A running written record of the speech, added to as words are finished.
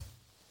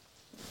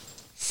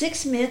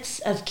6 Myths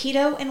of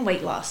Keto and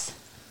Weight Loss.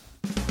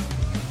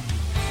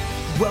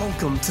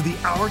 Welcome to the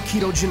Our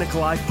Ketogenic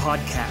Life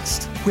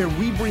podcast, where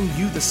we bring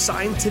you the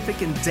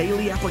scientific and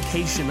daily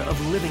application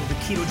of living the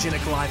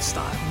ketogenic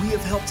lifestyle. We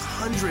have helped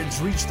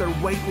hundreds reach their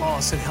weight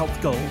loss and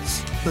health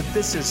goals, but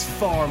this is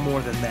far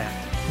more than that.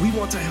 We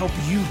want to help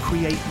you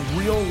create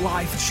real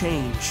life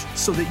change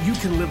so that you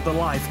can live the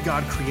life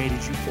God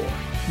created you for.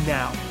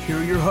 Now, here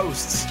are your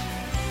hosts,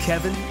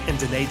 Kevin and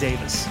Danae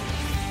Davis.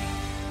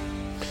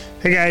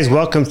 Hey guys,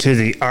 welcome to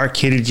the Our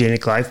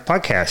Ketogenic Life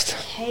podcast.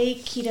 Hey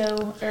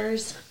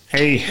Keto-ers.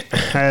 Hey,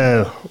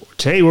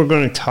 today we're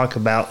going to talk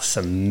about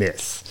some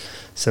myths,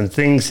 some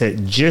things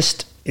that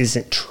just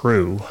isn't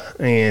true.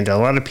 And a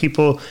lot of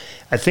people,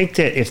 I think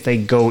that if they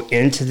go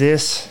into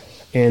this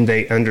and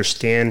they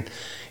understand,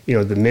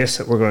 the myths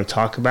that we're going to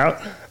talk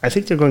about, I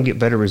think they're going to get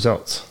better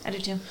results. I do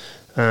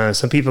too.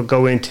 Some people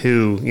go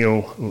into,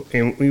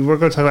 and we're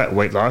going to talk about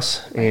weight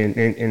loss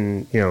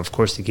and of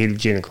course, the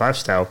ketogenic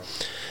lifestyle.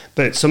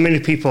 But so many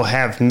people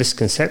have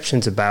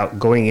misconceptions about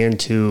going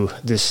into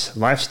this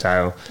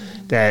lifestyle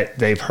that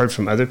they've heard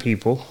from other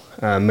people.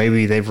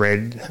 Maybe they've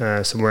read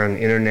somewhere on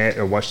the internet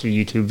or watched a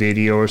YouTube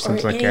video or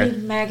something like that. Or any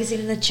magazine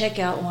in the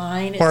checkout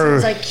line. It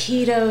seems like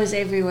keto is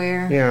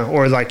everywhere. Yeah,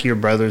 or like your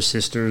brothers,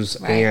 sisters,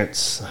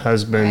 aunts,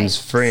 husbands,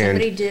 friend.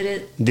 Somebody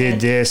did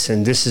this,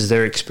 and this is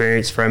their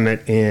experience from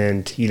it.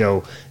 And,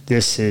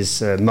 this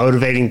is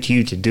motivating to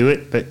you to do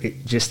it, but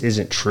it just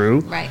isn't true.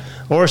 Right.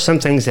 Or some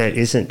things that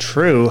isn't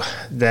true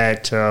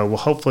that will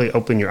hopefully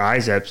open your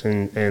eyes up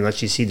and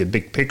let you see the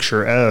big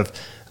picture of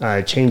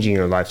changing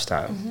your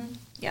lifestyle. Mm-hmm.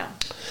 Yeah.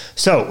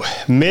 So,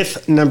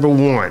 myth number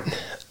one,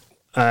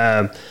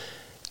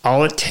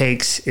 all it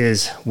takes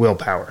is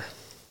willpower.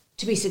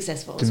 To be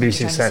successful. To be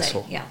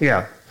successful.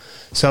 Yeah.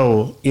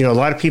 So, a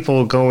lot of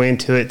people go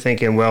into it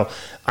thinking, well,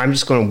 I'm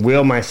just going to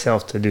will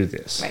myself to do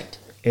this. Right.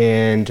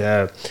 And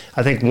I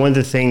think one of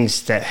the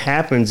things that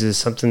happens is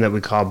something that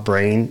we call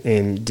brain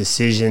and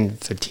decision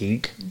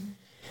fatigue.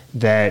 Mm-hmm.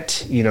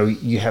 That,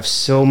 you have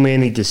so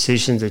many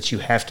decisions that you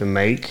have to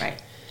make.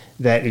 Right.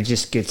 That it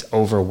just gets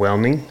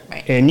overwhelming.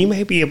 Right. And you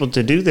may be able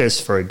to do this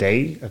for a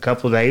day, a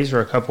couple of days, or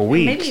a couple of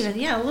weeks. Maybe even,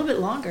 a little bit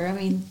longer.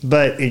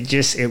 But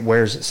it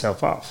wears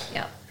itself off.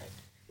 Yeah.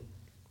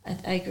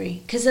 I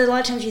agree. Because a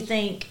lot of times you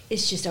think,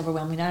 it's just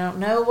overwhelming. I don't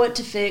know what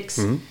to fix.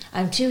 Mm-hmm.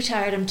 I'm too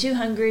tired. I'm too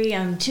hungry.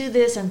 I'm too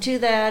this. I'm too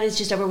that. It's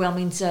just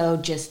overwhelming. So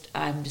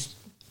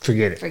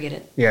forget it. Forget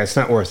it. Yeah, it's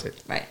not worth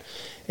it. Right.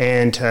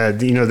 And,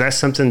 that's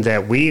something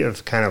that we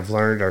have kind of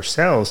learned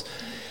ourselves.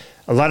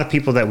 A lot of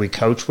people that we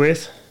coach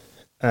with,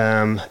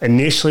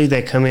 initially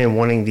they come in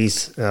wanting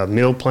these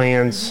meal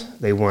plans. Mm-hmm.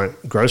 They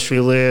want grocery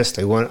lists.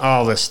 They want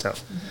all this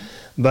stuff. Mm-hmm.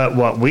 But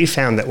what we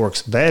found that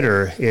works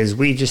better is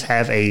we just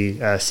have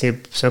a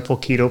simple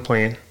keto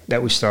plan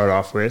that we start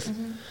off with.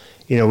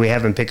 Mm-hmm. We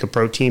have them pick a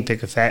protein,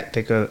 pick a fat,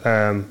 pick a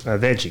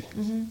veggie.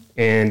 Mm-hmm.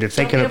 And if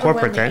they can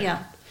incorporate that.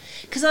 Yeah.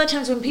 Because a lot of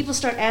times when people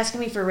start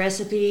asking me for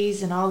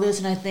recipes and all this,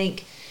 and I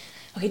think,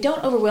 okay,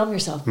 don't overwhelm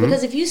yourself. Mm-hmm.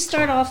 Because if you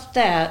start off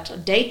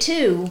that day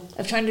 2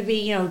 of trying to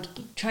be,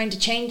 trying to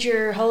change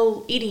your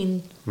whole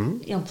eating,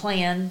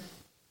 plan,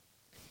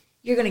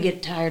 you're going to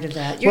get tired of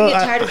that. You're going to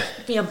get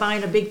tired of,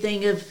 buying a big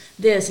thing of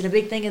this and a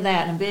big thing of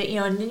that, and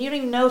and then you don't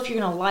even know if you're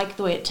going to like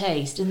the way it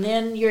tastes. And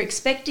then you're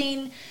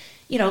expecting,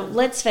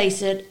 let's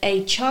face it,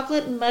 a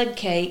chocolate mud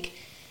cake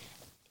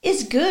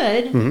is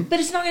good, mm-hmm. but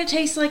it's not going to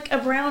taste like a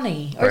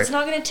brownie, or it's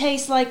not going to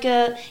taste like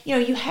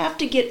you have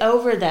to get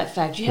over that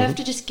fact. You have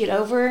to just get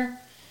over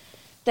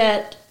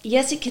that,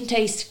 yes, it can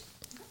taste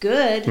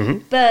good, mm-hmm.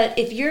 but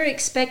if you're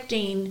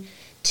expecting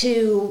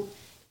to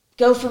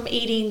go from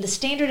eating the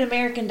standard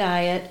American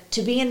diet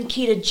to being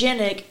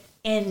ketogenic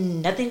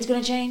and nothing's going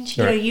to change,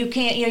 you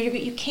can't,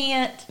 you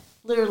can't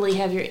literally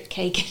have your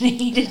cake and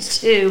eat it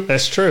too.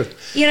 That's true.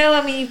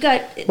 You've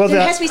got,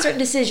 there has to be certain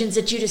decisions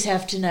that you just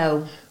have to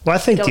know. Well, I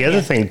think the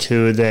other thing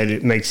too that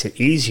it makes it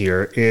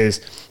easier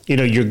is,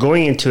 you're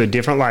going into a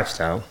different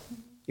lifestyle,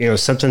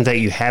 something that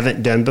you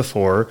haven't done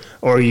before,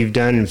 or you've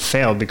done and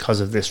failed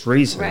because of this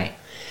reason. Right.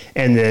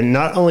 And then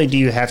not only do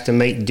you have to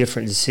make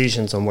different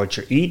decisions on what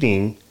you're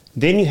eating,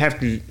 then you have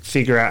to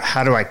figure out,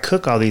 how do I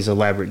cook all these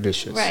elaborate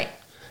dishes? Right.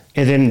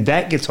 And then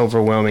that gets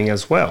overwhelming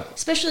as well.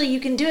 Especially you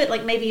can do it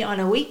like maybe on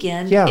a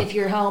weekend if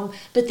you're home,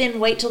 but then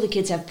wait till the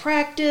kids have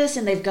practice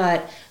and they've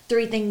got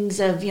 3 things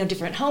of,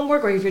 different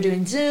homework, or if you're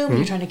doing Zoom, mm-hmm.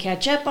 you're trying to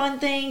catch up on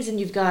things, and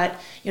you've got,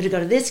 to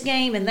go to this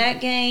game and that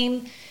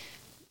game.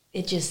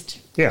 It just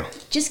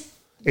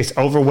it's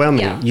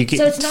overwhelming. Yeah. You get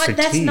so it's not fatigued.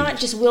 That's not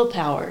just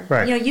willpower.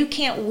 Right. You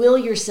can't will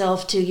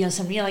yourself to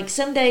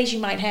some days you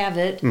might have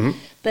it, mm-hmm.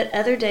 but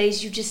other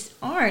days you just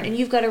aren't, and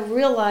you've got to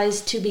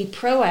realize to be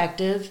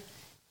proactive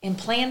and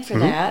plan for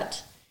mm-hmm.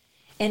 that,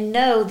 and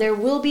know there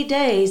will be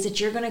days that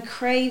you're going to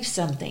crave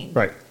something.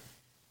 Right.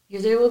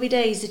 There will be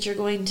days that you're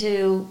going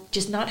to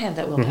just not have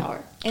that willpower,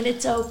 mm-hmm. and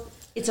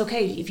it's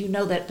okay if you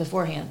know that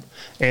beforehand.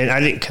 And I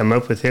didn't come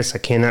up with this. I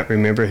cannot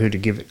remember who to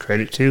give it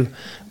credit to,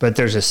 but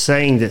there's a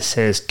saying that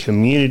says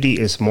community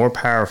is more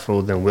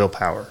powerful than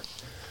willpower.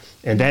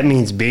 And that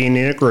means being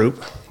in a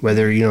group,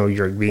 whether,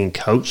 you're being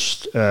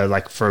coached,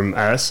 like from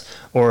us,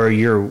 or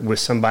you're with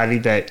somebody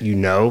that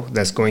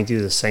that's going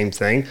through the same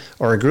thing,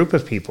 or a group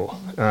of people.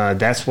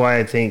 That's why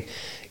I think,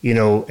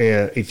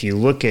 if you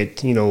look at,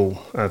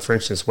 for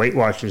instance, Weight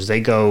Watchers,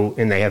 they go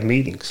and they have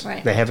meetings.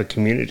 Right. They have a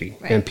community.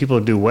 Right. And people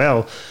do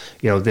well,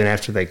 then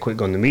after they quit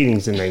going to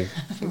meetings, and they,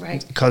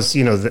 Right. because,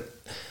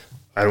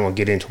 I don't want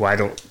to get into why I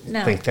don't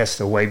think that's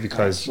the way,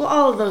 because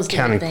all of those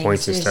counting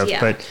points and stuff.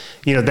 But,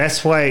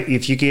 that's why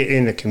if you get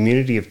in a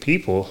community of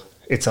people,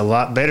 it's a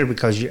lot better,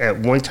 because at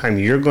one time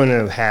you're going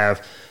to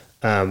have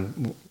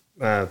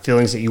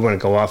feelings that you want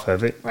to go off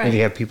of it. Right. And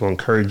you have people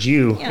encourage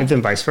you, and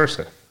then vice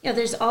versa. Yeah,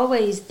 there's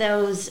always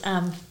those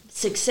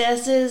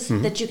successes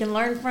that you can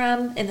learn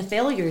from, and the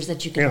failures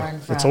that you can learn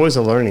from. It's always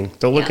a learning.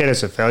 Don't look at it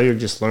as a failure,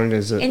 just learn it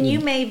as a...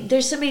 And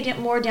there's somebody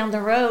more down the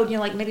road,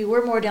 like maybe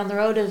we're more down the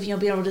road of,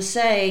 being able to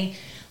say,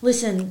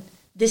 listen,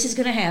 this is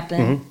going to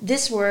happen.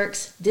 This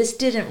works. This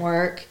didn't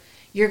work.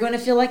 You're going to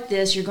feel like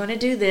this. You're going to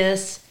do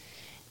this.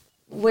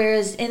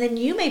 Whereas, and then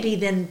you may be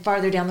then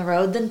farther down the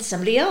road than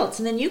somebody else,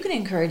 and then you can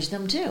encourage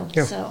them too.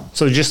 Yeah.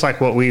 So just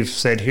like what we've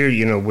said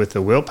here, with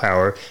the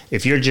willpower,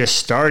 if you're just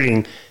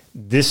starting,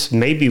 this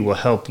maybe will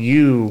help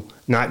you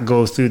not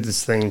go through the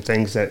same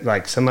things that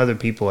like some other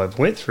people have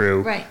went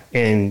through, right,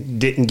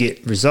 and didn't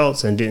get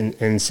results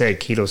and said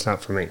keto's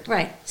not for me.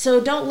 Right.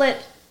 So don't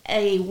let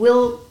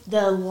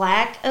the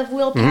lack of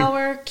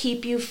willpower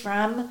keep you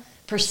from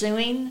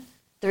pursuing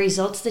the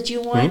results that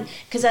you want.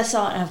 Because I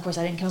saw, and of course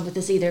I didn't come up with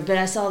this either, but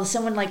I saw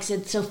someone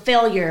said, so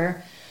fail,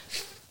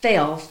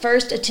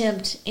 first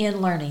attempt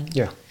in learning.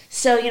 Yeah.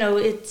 So,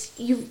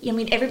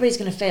 everybody's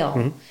going to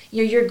fail.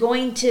 You're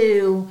going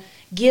to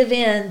give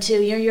in to,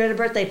 you're at a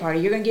birthday party,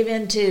 you're going to give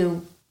in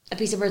to a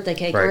piece of birthday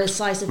cake, or a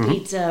slice of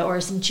pizza,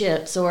 or some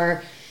chips,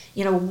 or,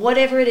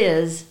 whatever it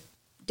is.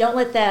 Don't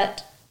let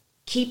that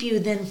keep you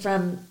then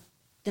from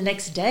the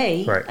next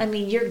day. Right.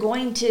 You're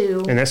going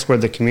to... And that's where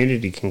the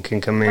community can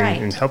come in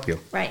and help you.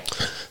 Right.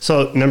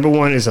 So number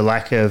one is a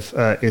lack of,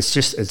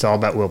 it's all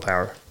about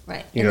willpower.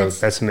 Right.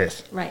 That's a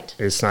myth. Right.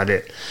 It's not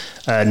it.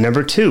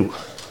 Number two,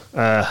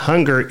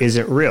 hunger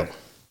isn't real.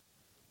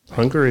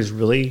 Hunger is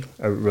really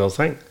a real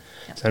thing.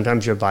 Yep.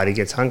 Sometimes your body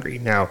gets hungry.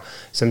 Now,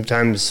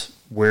 sometimes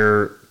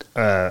we've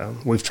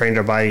trained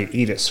our body to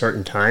eat at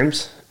certain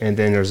times, and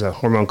then there's a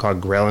hormone called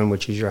ghrelin,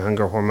 which is your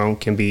hunger hormone,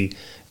 can be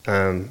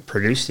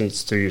produced.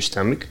 It's through your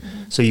stomach.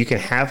 So you can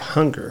have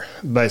hunger,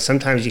 but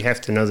sometimes you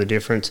have to know the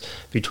difference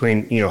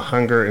between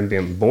hunger and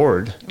being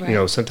bored.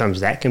 Right.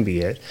 Sometimes that can be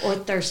it, or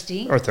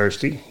thirsty,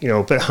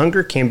 but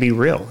hunger can be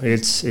real.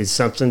 It's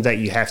something that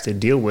you have to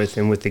deal with.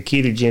 And with the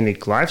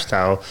ketogenic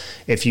lifestyle,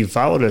 if you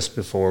followed us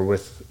before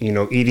with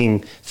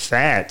eating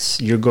fats,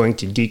 you're going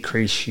to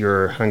decrease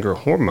your hunger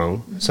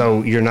hormone,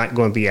 so you're not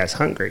going to be as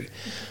hungry.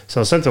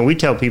 So something we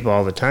tell people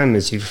all the time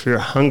is, if you're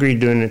hungry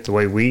doing it the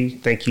way we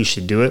think you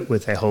should do it,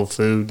 with a whole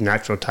food,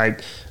 natural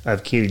type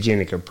of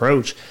ketogenic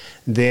approach,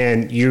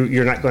 then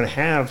you're not going to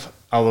have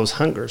all those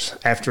hungers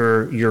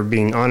after you're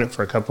being on it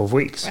for a couple of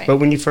weeks. Right. But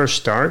when you first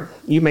start,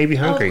 you may be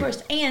hungry. Oh, of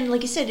course. And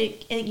like you said,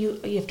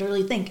 you have to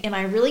really think, am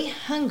I really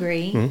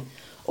hungry,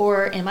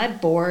 or am I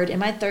bored?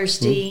 Am I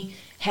thirsty?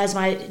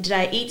 Did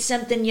I eat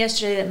something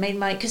yesterday that made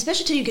because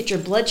especially till you get your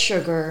blood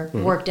sugar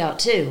worked out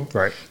too.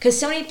 Right. Because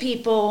so many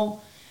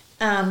people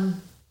have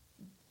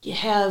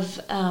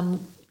a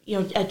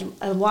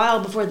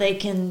while before they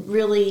can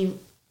really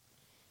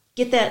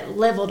get that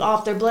leveled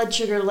off, their blood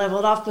sugar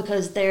leveled off,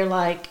 because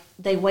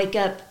they wake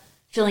up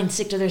feeling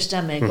sick to their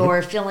stomach,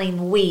 or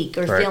feeling weak,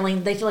 or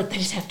they feel like they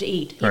just have to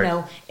eat,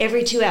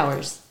 every 2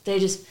 hours.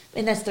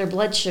 And that's their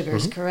blood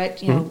sugars,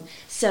 correct?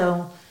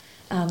 So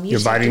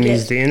your body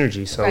needs the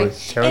energy, so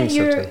it's telling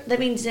you something. That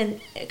means,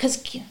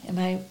 because am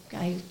I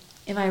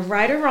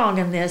right or wrong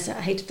on this?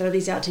 I hate to throw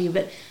these out to you,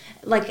 but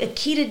like a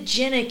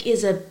ketogenic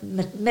is a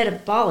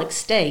metabolic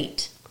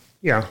state.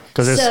 Yeah,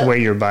 because that's the way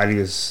your body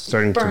is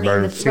starting to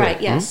burn fuel. Right,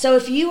 yeah. So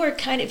if you are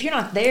if you're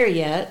not there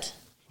yet,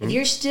 if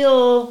you're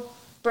still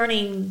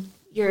burning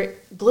your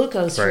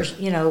glucose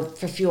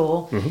for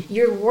fuel,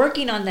 you're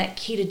working on that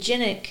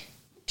ketogenic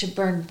to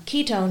burn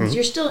ketones.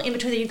 You're still in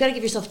between there. You've got to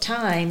give yourself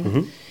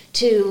time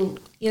to,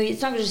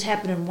 it's not going to just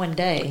happen in one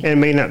day. And it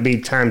may not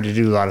be time to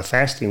do a lot of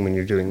fasting when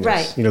you're doing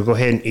this. Right. Go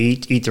ahead and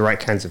eat the right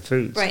kinds of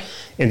foods. Right.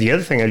 And the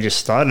other thing I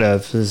just thought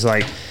of is,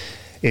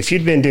 if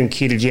you'd been doing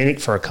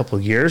ketogenic for a couple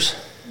of years,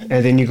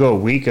 and then you go a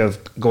week of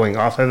going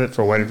off of it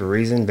for whatever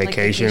reason,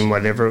 vacation,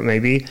 whatever it may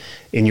be,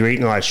 and you're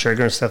eating a lot of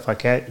sugar and stuff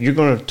like that, you're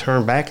going to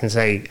turn back and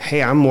say,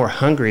 hey, I'm more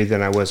hungry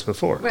than I was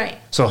before. Right.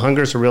 So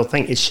hunger is a real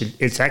thing.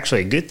 It's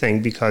actually a good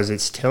thing, because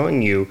it's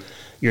telling you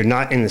you're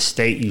not in the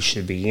state you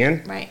should be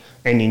in. Right.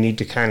 And you need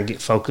to kind of get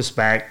focused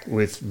back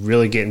with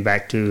really getting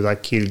back to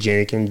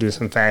ketogenic and do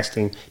some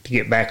fasting to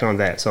get back on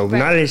that. So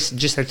not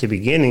just at the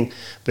beginning,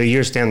 but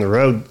years down the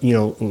road,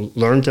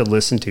 learn to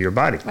listen to your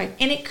body. Right.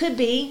 And it could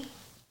be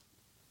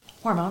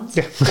hormones.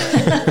 Yeah.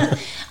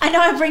 I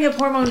know I bring up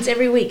hormones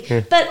every week,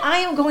 but I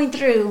am going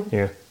through,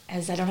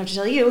 as I don't have to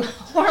tell you,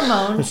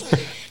 hormones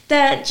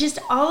that just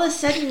all of a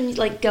sudden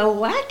like go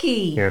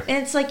wacky. Yeah.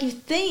 And it's like you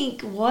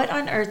think, what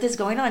on earth is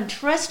going on?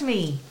 Trust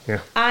me.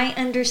 Yeah. I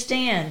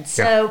understand.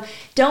 So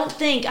don't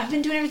think I've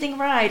been doing everything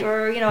right,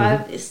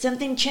 or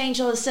something changed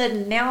all of a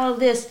sudden. Now all of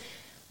this,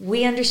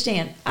 we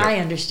understand. Yeah. I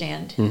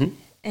understand.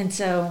 And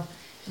so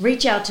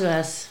reach out to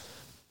us.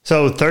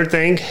 So third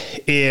thing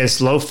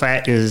is low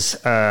fat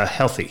is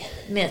healthy.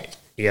 Myth.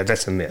 Yeah,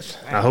 that's a myth.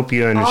 Right. I hope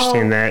you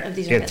understand that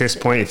at this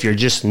point. If you're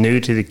just new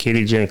to the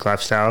ketogenic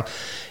lifestyle,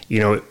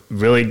 it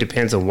really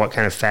depends on what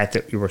kind of fat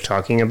that you were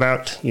talking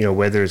about,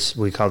 whether it's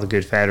we call the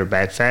good fat or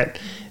bad fat.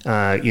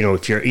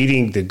 If you're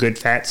eating the good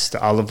fats, the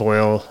olive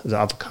oil, the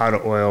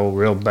avocado oil,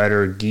 real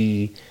butter,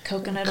 ghee,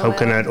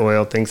 coconut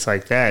oil, things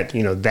like that,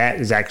 that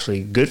is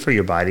actually good for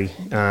your body,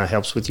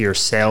 helps with your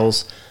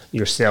cells,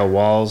 your cell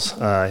walls,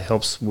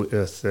 helps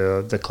with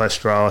the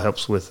cholesterol,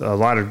 helps with a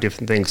lot of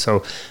different things.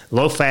 So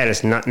low fat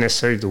is not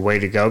necessarily the way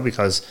to go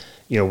because,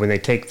 when they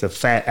take the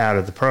fat out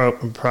of the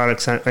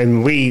products,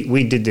 and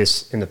we did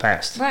this in the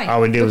past. Right. All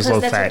we did was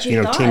low fat,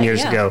 10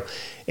 years ago,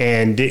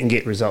 and didn't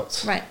get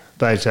results. Right.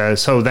 But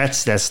so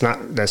that's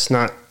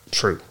not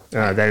true.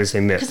 That is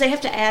a myth. Because they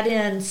have to add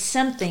in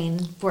something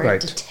for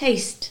it to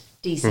taste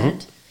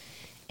decent.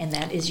 And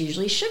that is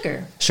usually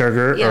sugar.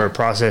 Or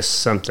processed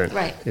something.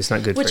 Right. It's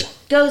not good for you. Which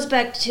goes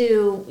back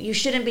to you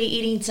shouldn't be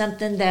eating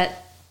something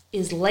that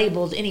is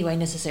labeled anyway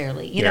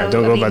necessarily. Don't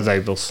go by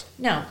labels.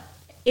 No.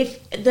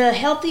 If the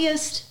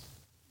healthiest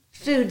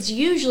foods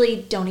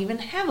usually don't even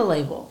have a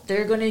label.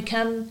 They're going to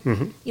come,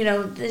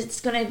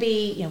 it's going to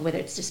be, whether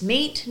it's just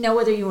meat,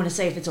 whether you want to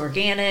say if it's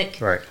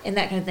organic and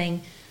that kind of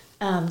thing,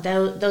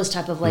 those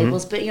type of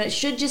labels. But, it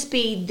should just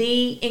be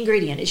the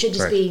ingredient. It should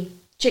just be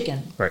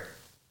chicken. Right.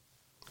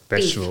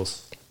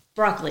 Vegetables. Beef,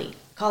 broccoli,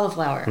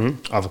 cauliflower.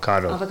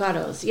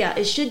 Avocados. Yeah,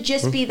 it should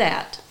just be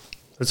that.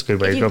 That's a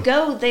good way to go. If you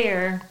go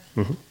there,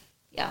 then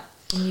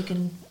you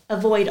can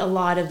avoid a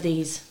lot of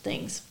these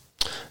things.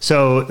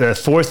 So the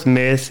fourth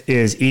myth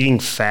is eating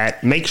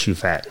fat makes you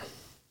fat.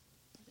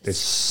 It's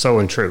so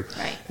untrue.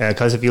 Right.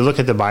 Because if you look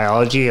at the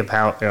biology of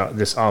how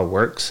this all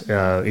works,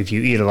 if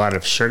you eat a lot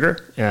of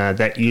sugar,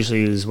 that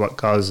usually is what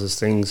causes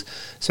things,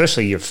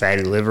 especially your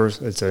fatty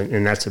livers.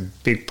 And that's a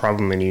big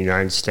problem in the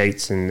United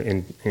States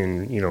and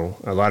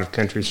a lot of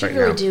countries right now.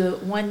 You should really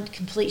do one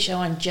complete show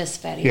on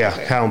just fatty liver.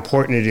 Yeah, how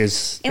important it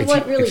is and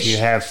if you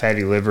have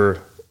fatty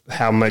liver,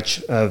 how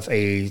much of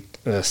a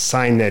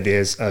sign that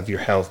is of your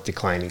health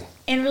declining.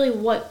 And really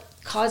what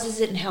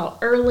causes it and how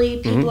early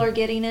people are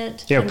getting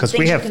it. Yeah, because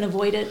you can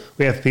avoid it.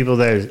 We have people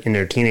that in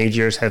their teenage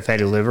years have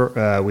fatty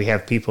liver. We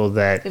have people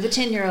that... We have a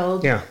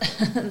 10-year-old. Yeah.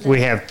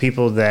 We have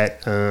people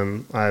that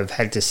I've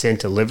had to send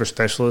to liver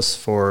specialists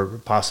for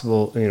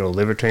possible,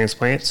 liver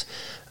transplants.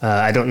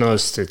 I don't know the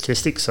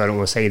statistics, so I don't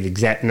want to say the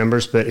exact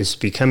numbers, but it's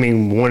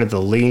becoming one of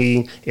the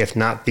leading, if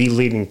not the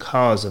leading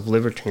cause of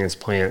liver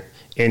transplant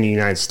in the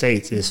United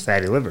States is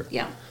fatty liver.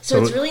 Yeah. So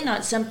it's really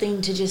not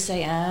something to just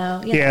say,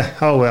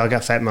 I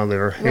got fat in my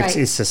liver. Right.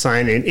 It's a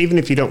sign. And even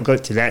if you don't go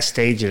to that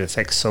stage, it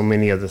affects so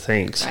many other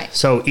things. Right.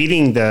 So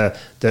eating the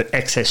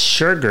excess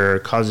sugar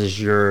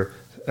causes your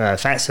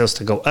fat cells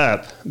to go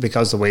up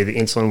because the way the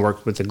insulin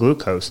works with the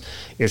glucose.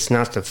 It's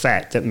not the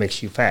fat that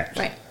makes you fat.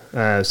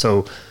 Right.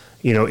 So,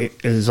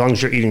 as long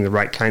as you're eating the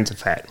right kinds of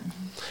fat.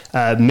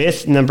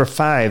 Myth number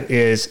 5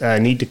 is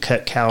need to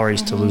cut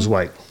calories to lose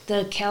weight.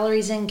 The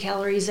calories in,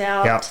 calories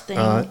out thing.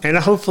 And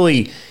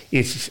hopefully,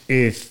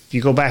 if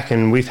you go back,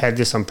 and we've had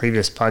this on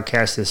previous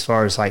podcasts as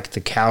far as like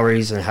the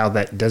calories and how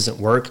that doesn't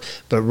work,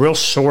 but real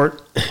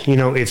short,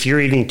 if you're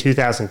eating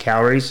 2,000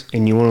 calories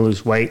and you want to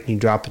lose weight and you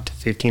drop it to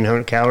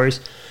 1,500 calories,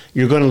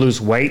 you're going to lose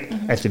weight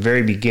at the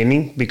very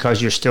beginning because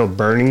you're still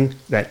burning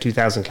that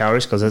 2,000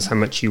 calories because that's how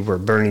much you were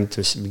burning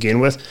to begin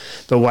with.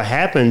 But what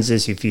happens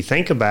is if you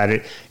think about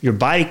it, your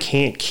body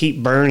can't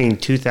keep burning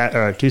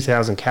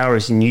 2,000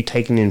 calories and you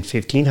taking in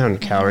 1,500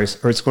 calories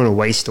or it's going to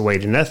waste away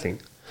to nothing.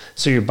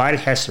 So your body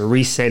has to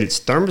reset its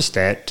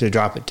thermostat to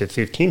drop it to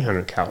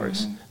 1,500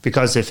 calories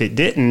because if it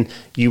didn't,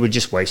 you would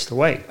just waste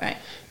away. Right.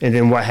 And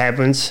then what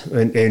happens,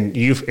 and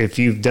if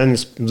you've done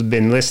this,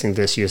 been listening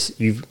to this,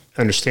 you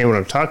understand what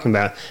I'm talking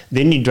about.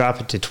 Then you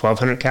drop it to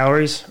 1,200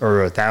 calories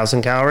or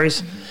 1,000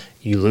 calories.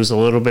 You lose a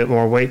little bit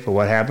more weight, but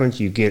what happens?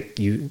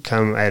 You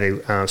come at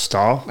a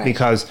stall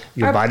because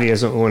your body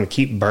doesn't want to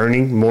keep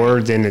burning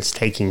more than it's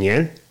taking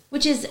in.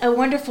 Which is a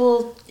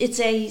wonderful, it's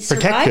a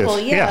survival.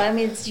 Yeah. I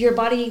mean, it's your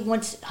body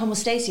wants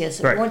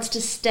homeostasis. It wants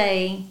to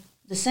stay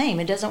the same.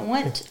 It doesn't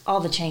want all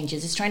the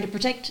changes. It's trying to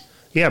protect.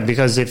 Yeah,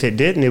 because if it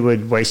didn't, it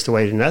would waste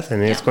away to nothing,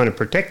 and it's going to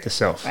protect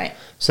itself. Right.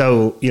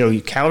 So,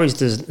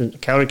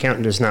 calorie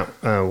count does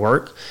not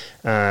work.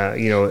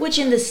 Which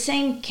in the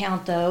same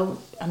count, though,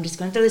 I'm just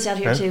going to throw this out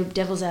here too,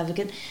 devil's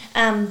advocate,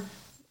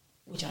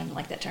 which I don't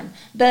like that term.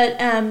 But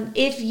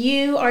if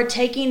you are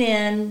taking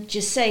in,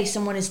 just say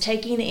someone is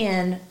taking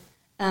in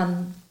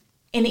an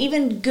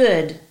even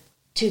good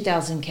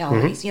 2,000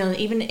 calories,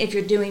 even if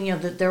you're doing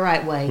the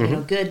right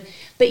way, good,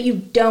 but you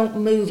don't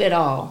move at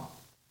all,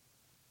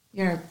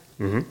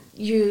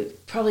 you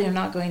probably are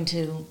not going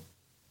to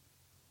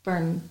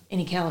burn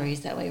any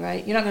calories that way,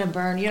 right? You're not going to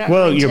burn.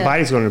 Well, your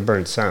body's going to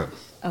burn some.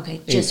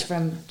 Okay, just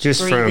from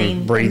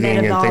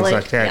breathing and things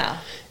like that. Yeah.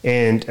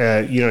 And,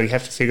 you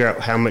have to figure out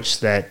how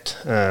much that,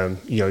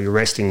 your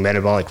resting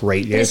metabolic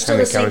rate but is. it's still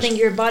the same thing.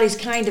 Your body's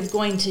kind of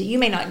going to, you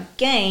may not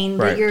gain,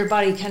 but your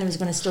body kind of is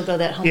going to still go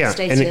that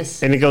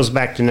homeostasis. And it goes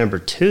back to number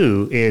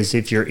 2 is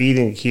if you're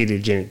eating a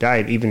ketogenic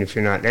diet, even if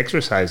you're not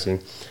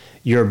exercising,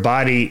 your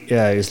body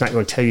is not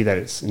going to tell you that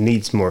it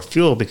needs more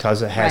fuel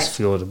because it has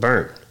fuel to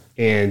burn.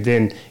 And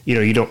then,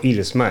 you don't eat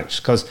as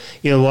much because,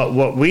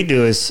 what we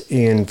do is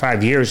in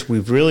 5 years,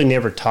 we've really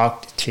never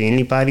talked to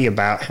anybody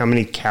about how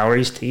many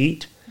calories to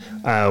eat.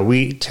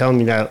 We tell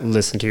them,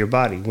 listen to your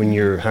body. When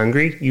you're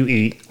hungry, you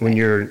eat. When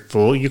you're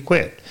full, you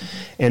quit.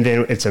 And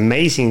then it's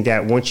amazing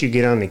that once you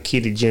get on the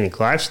ketogenic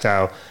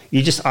lifestyle,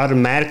 you just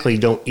automatically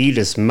don't eat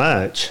as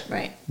much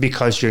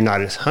because you're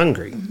not as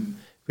hungry.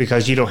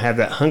 Because you don't have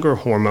that hunger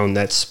hormone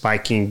that's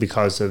spiking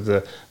because of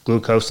the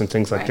glucose and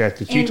things like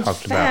that you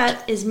talked about. And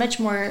fat is much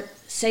more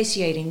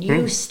satiating.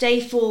 You stay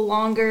full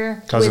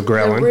longer because of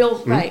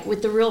ghrelin.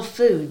 With the real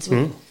foods,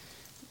 with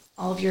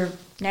all of your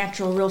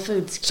natural real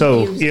foods.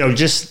 So,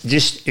 just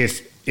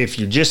if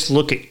you just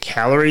look at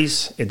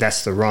calories,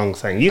 that's the wrong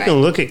thing. You can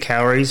look at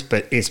calories,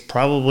 but it's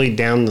probably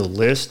down the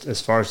list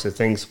as far as the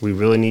things we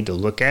really need to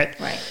look at.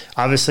 Right.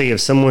 Obviously, if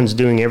someone's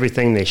doing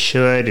everything they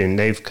should and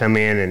they've come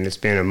in and it's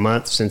been a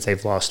month since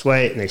they've lost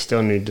weight and they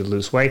still need to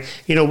lose weight,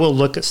 we'll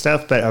look at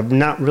stuff, but I've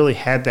not really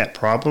had that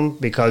problem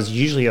because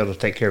usually it'll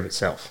take care of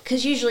itself.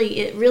 Because usually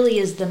it really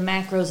is the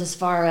macros as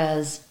far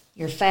as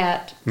your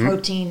fat,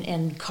 protein,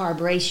 and carb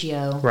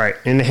ratio. Right.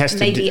 And it has to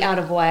be out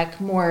of whack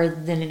more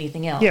than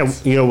anything else.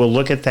 Yeah, we'll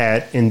look at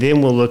that, and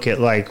then we'll look at,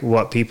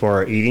 what people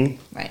are eating.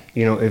 Right.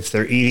 If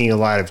they're eating a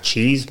lot of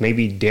cheese,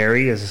 maybe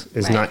dairy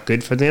is not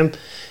good for them.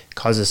 It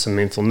causes some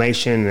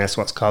inflammation, and that's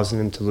what's causing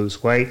them to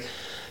lose weight.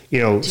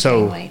 To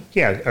gain weight.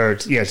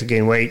 To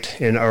gain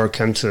weight or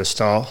come to a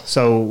stall.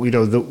 So,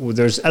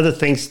 there's other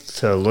things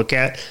to look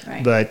at,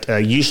 but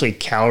usually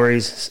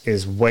calories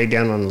is way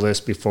down on the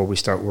list before we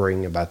start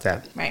worrying about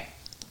that. Right.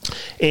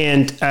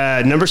 And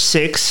number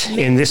 6,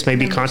 and this may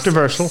be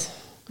controversial.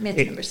 Myth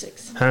number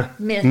 6. Huh?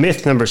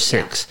 Myth number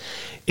 6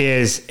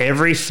 is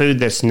every food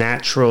that's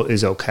natural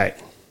is okay.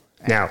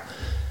 Right. Now,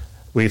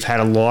 we've had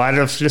a lot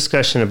of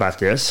discussion about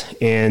this,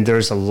 and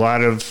there's a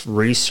lot of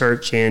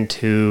research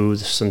into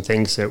some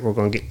things that we're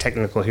going to get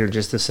technical here in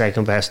just a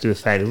second, but it has to do with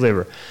fatty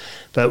liver.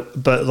 But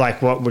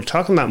what we're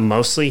talking about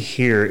mostly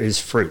here is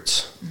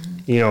fruits.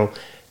 And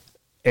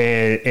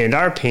in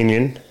our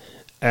opinion,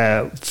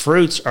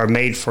 fruits are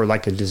made for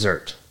like a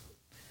dessert.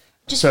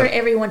 Just for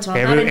every once in a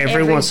while.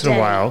 Every once in a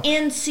while.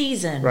 In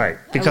season. Right.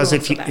 Because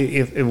if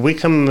we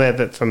come at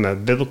it from a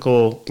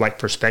biblical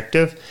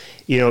perspective,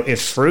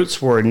 if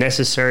fruits were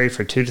necessary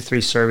for 2 to 3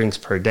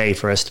 servings per day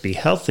for us to be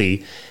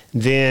healthy,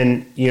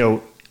 then,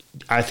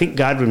 I think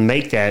God would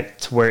make that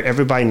to where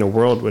everybody in the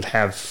world would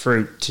have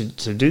fruit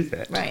to do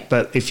that. Right.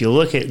 But if you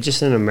look at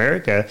just in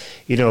America,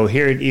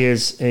 here it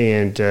is,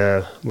 and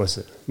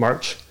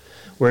March?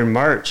 We're in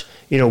March.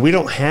 We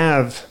don't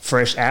have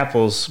fresh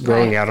apples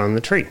growing out on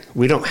the tree.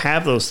 We don't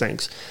have those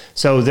things.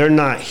 So they're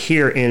not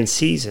here in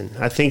season.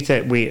 I think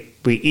that we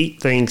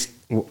eat things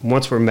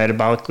once we're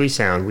metabolically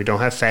sound. We don't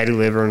have fatty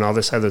liver and all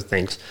this other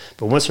things.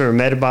 But once we're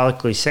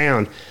metabolically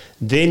sound,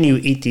 then you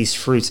eat these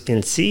fruits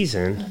in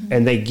season,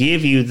 and they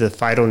give you the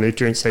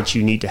phytonutrients that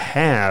you need to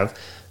have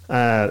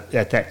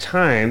at that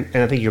time.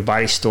 And I think your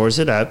body stores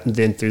it up. And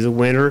then through the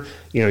winter,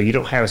 you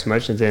don't have as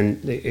much, and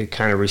then it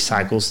kind of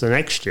recycles the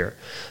next year.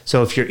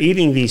 So if you're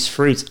eating these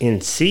fruits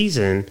in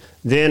season,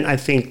 then I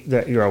think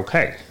that you're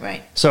okay.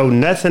 Right. So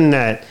nothing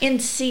that... In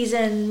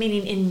season,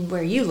 meaning in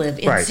where you live,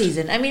 in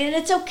season. I mean, and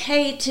it's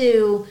okay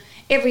to...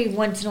 Every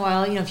once in a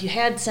while, if you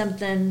had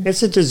something...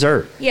 It's a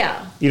dessert.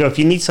 Yeah. If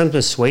you need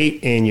something sweet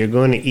and you're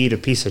going to eat a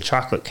piece of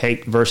chocolate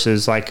cake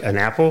versus like an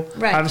apple,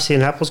 obviously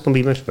an apple's going to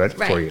be much better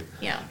for you.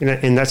 Yeah.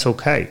 And that's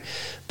okay.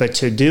 But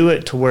to do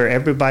it to where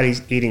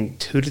everybody's eating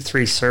 2 to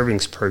 3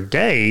 servings per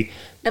day...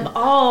 Of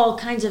all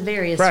kinds of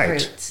various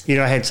fruits.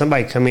 I had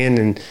somebody come in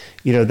and,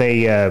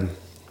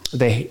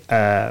 they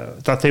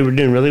thought they were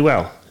doing really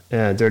well.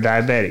 They're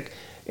diabetic.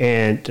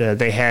 And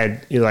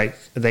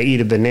they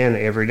eat a banana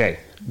every day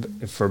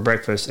for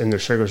breakfast, and their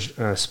sugars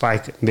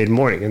spike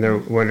mid-morning, and they're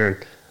wondering,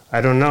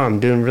 I don't know, I'm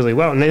doing really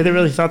well. And they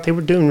really thought they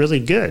were doing really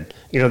good.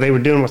 They were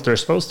doing what they're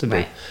supposed to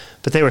do,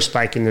 but they were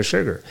spiking their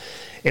sugar.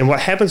 And what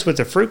happens with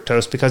the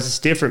fructose, because it's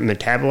different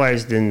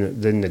metabolized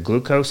than the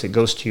glucose, it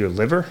goes to your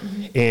liver,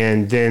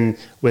 and then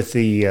with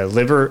the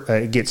liver,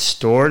 it gets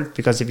stored,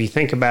 because if you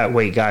think about the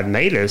way God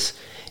made us,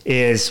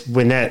 is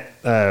when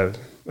that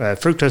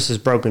fructose is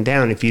broken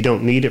down, if you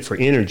don't need it for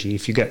energy,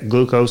 if you got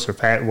glucose or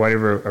fat,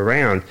 whatever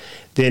around,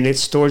 then it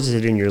stores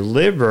it in your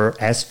liver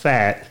as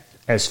fat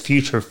as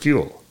future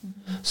fuel.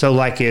 So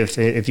like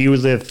if you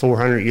lived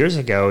 400 years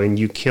ago and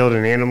you killed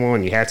an animal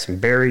and you had some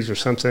berries or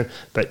something,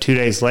 but 2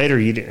 days later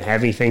you didn't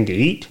have anything to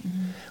eat,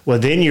 well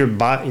then your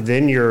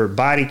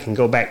body can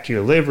go back to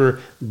your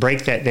liver,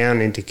 break that down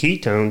into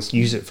ketones,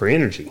 use it for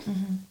energy.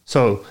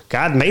 So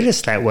God made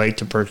us that way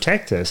to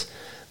protect us.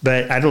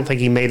 but I don't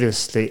think he made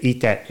us to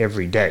eat that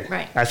every day.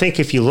 Right. I think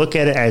if you look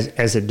at it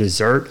as a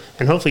dessert,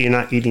 and hopefully you're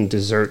not eating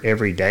dessert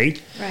every day,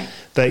 Right.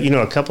 but,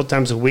 a couple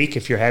times a week,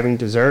 if you're having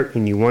dessert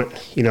and you want,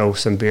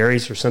 some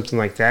berries or something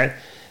like that,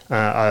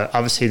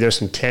 obviously there's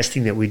some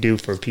testing that we do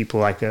for people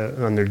like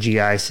on their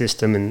GI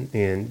system,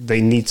 and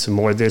they need some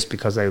more of this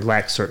because they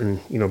lack certain,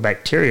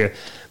 bacteria.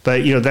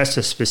 But, that's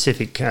a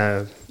specific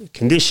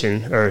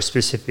condition or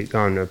specific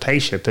on a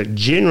patient. But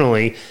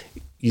generally,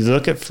 you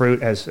look at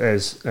fruit as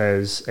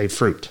a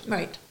fruit.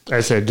 Right.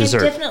 As a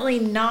dessert. And definitely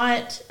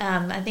not,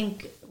 I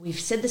think we've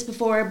said this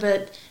before,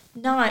 but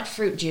not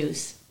fruit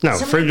juice. No,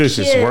 fruit juice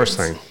is the worst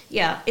thing.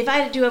 Yeah. If I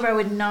had to do over, I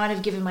would not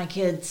have given my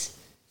kids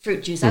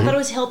fruit juice. I thought it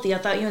was healthy. I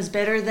thought, it was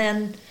better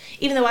than,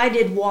 even though I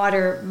did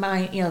water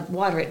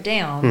it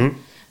down.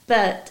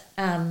 But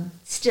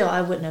still,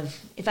 I wouldn't have,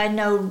 if I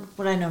know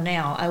what I know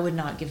now, I would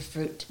not give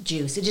fruit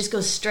juice. It just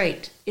goes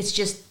straight. It's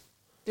just,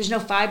 there's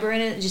no fiber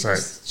in it. It just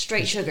goes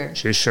straight sugar.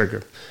 Just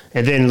sugar.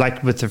 And then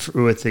like with the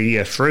fruits, the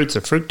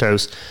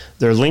fructose,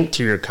 they're linked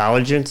to your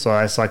collagen. So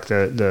that's like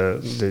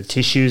the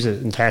tissues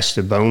attached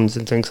to bones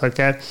and things like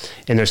that.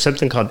 And there's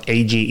something called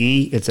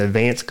AGE. It's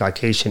advanced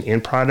glycation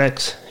end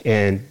products.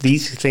 And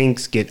these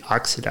things get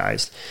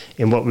oxidized.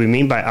 And what we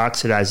mean by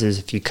oxidized is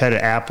if you cut an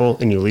apple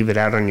and you leave it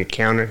out on your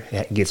counter,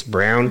 it gets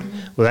brown.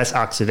 Well, that's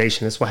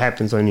oxidation. That's what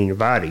happens in your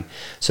body.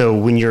 So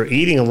when you're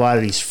eating a lot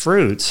of these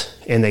fruits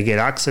and they get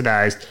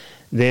oxidized,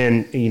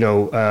 then,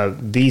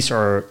 these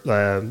are,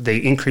 they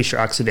increase your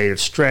oxidative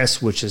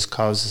stress, which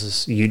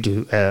causes you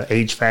to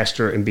age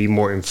faster and be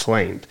more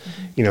inflamed.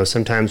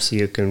 Sometimes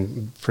you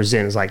can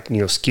present as like,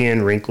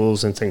 skin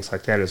wrinkles and things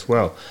like that as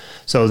well.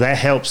 So that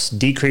helps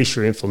decrease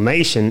your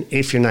inflammation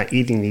if you're not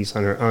eating these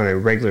on a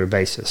regular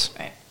basis.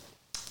 Right.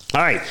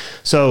 All right.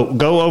 So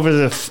go over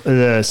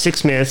the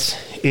 6 myths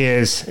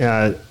is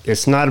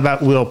it's not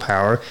about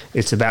willpower.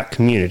 It's about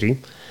community.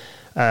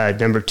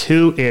 Number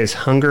 2 is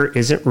hunger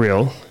isn't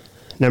real.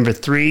 Number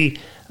 3,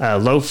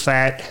 low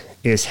fat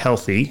is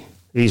healthy.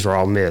 These are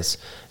all myths.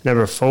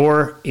 Number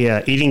 4,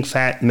 eating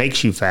fat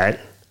makes you fat.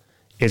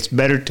 It's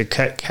better to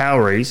cut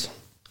calories.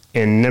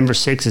 And number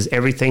 6 is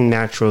everything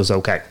natural is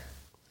okay.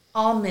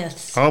 All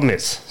myths. All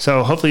myths.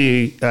 So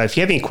hopefully, if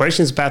you have any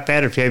questions about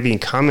that, or if you have any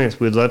comments,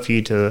 we'd love for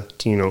you to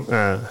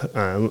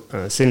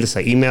send us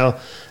an email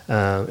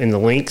in the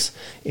links.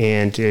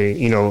 And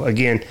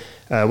again,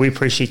 we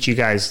appreciate you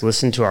guys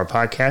listening to our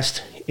podcast.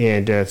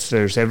 And if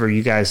there's ever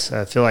you guys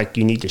feel like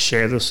you need to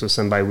share this with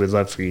somebody, we'd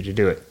love for you to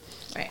do it.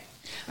 Right.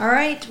 All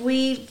right.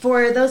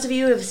 For those of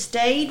you who have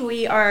stayed,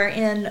 we are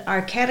in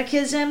our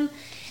catechism,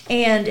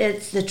 and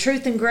it's the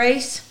Truth and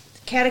Grace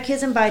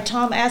Catechism by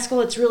Tom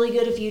Askell. It's really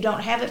good if you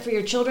don't have it for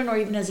your children or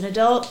even as an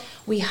adult.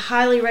 We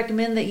highly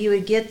recommend that you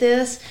would get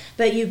this.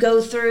 But you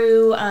go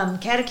through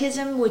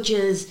catechism, which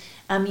is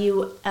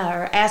you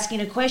are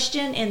asking a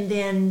question and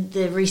then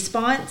the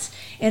response.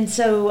 And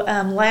so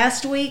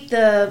last week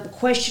the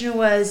question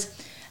was,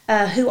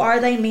 who are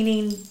they?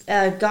 Meaning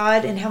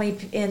God and how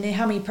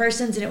many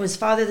persons? And it was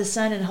Father, the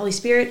Son, and Holy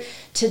Spirit.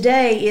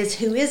 Today is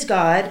who is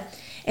God?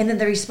 And then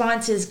the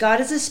response is God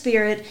is a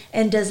spirit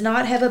and does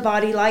not have a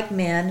body like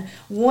men.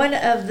 One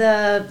of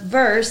the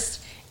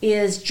verse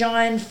is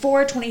John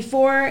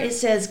 4:24. It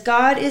says,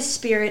 God is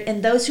spirit,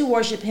 and those who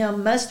worship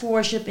him must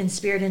worship in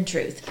spirit and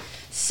truth.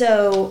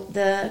 So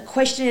the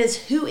question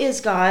is, who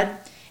is God?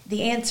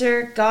 The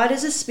answer, God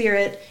is a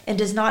spirit and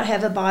does not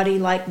have a body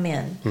like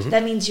men.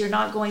 That means you're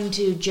not going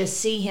to just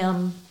see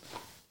him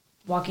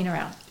walking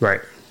around.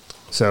 Right.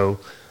 So,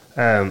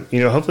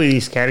 hopefully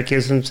these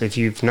catechisms, if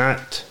you've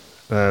not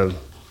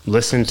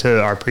listened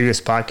to our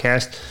previous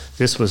podcast,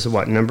 this was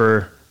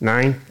number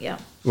 9? Yeah.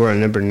 We're on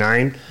number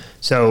 9.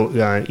 So,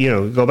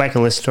 go back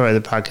and listen to our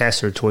other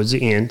podcasts or towards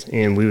the end,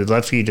 and we would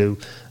love for you to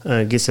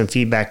get some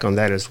feedback on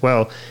that as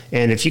well.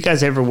 And if you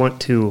guys ever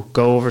want to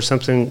go over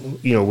something,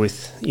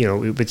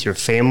 with your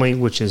family,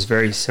 which is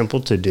very simple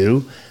to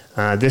do,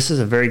 this is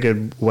a very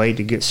good way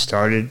to get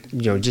started,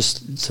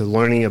 just to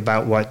learning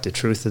about what the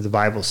truth of the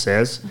Bible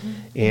says.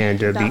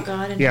 And about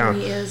God and who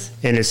he is.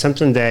 And it's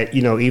something that,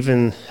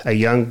 even a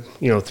young,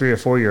 3 or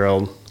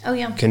 4-year-old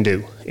can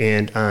do.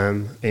 And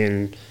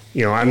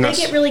I'm not.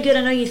 They get really good.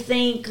 I know you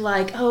think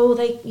like,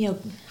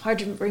 hard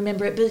to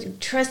remember it, but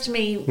trust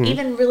me,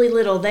 even really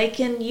little,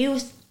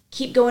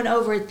 keep going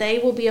over it. They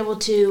will be able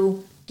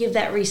to give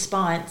that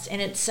response.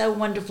 And it's so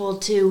wonderful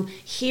to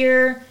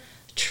hear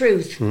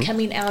truth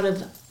coming out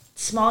of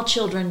small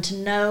children, to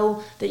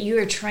know that you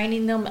are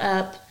training them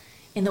up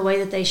in the way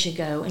that they should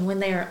go. And when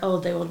they are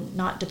old, they will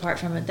not depart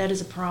from it. That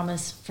is a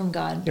promise from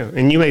God. Yeah,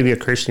 and you may be a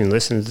Christian and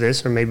listen to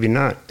this, or maybe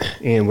not.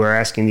 And we're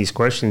asking these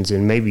questions,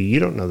 and maybe you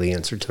don't know the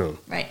answer to them.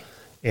 Right.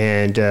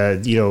 And,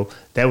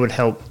 that would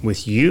help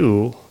with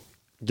you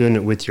doing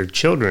it with your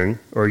children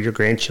or your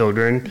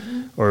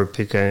grandchildren or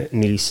pick a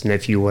niece,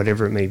 nephew,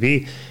 whatever it may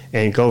be,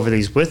 and go over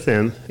these with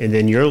them, and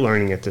then you're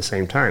learning at the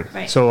same time.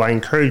 Right. So I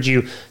encourage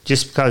you,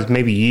 just because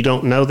maybe you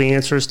don't know the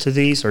answers to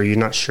these or you're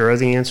not sure of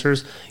the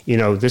answers,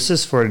 this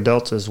is for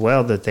adults as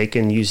well, that they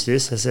can use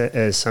this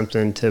as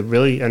something to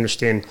really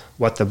understand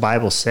what the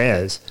Bible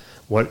says,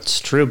 what's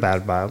true about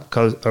the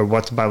Bible, or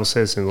what the Bible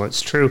says and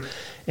what's true.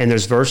 And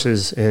there's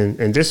verses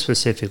in this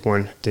specific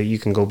one that you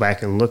can go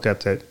back and look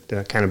up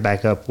that kind of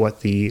back up what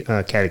the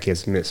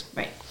catechism is.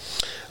 Right.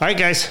 All right,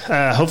 guys.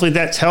 Hopefully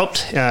that's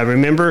helped.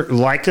 Remember,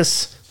 like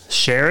us,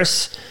 share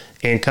us,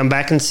 and come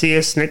back and see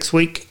us next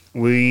week.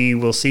 We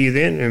will see you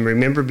then. And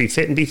remember, be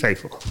fit and be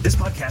faithful. This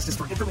podcast is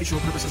for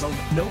informational purposes only.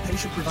 No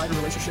patient-provider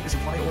relationship is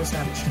implied or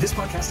established. This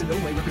podcast in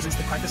no way represents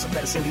the practice of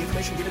medicine. The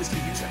information given is to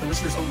be used at the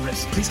listener's own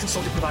risk. Please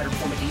consult your provider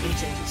before making any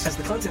changes, as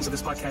the contents of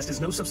this podcast is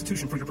no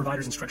substitution for your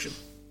provider's instruction.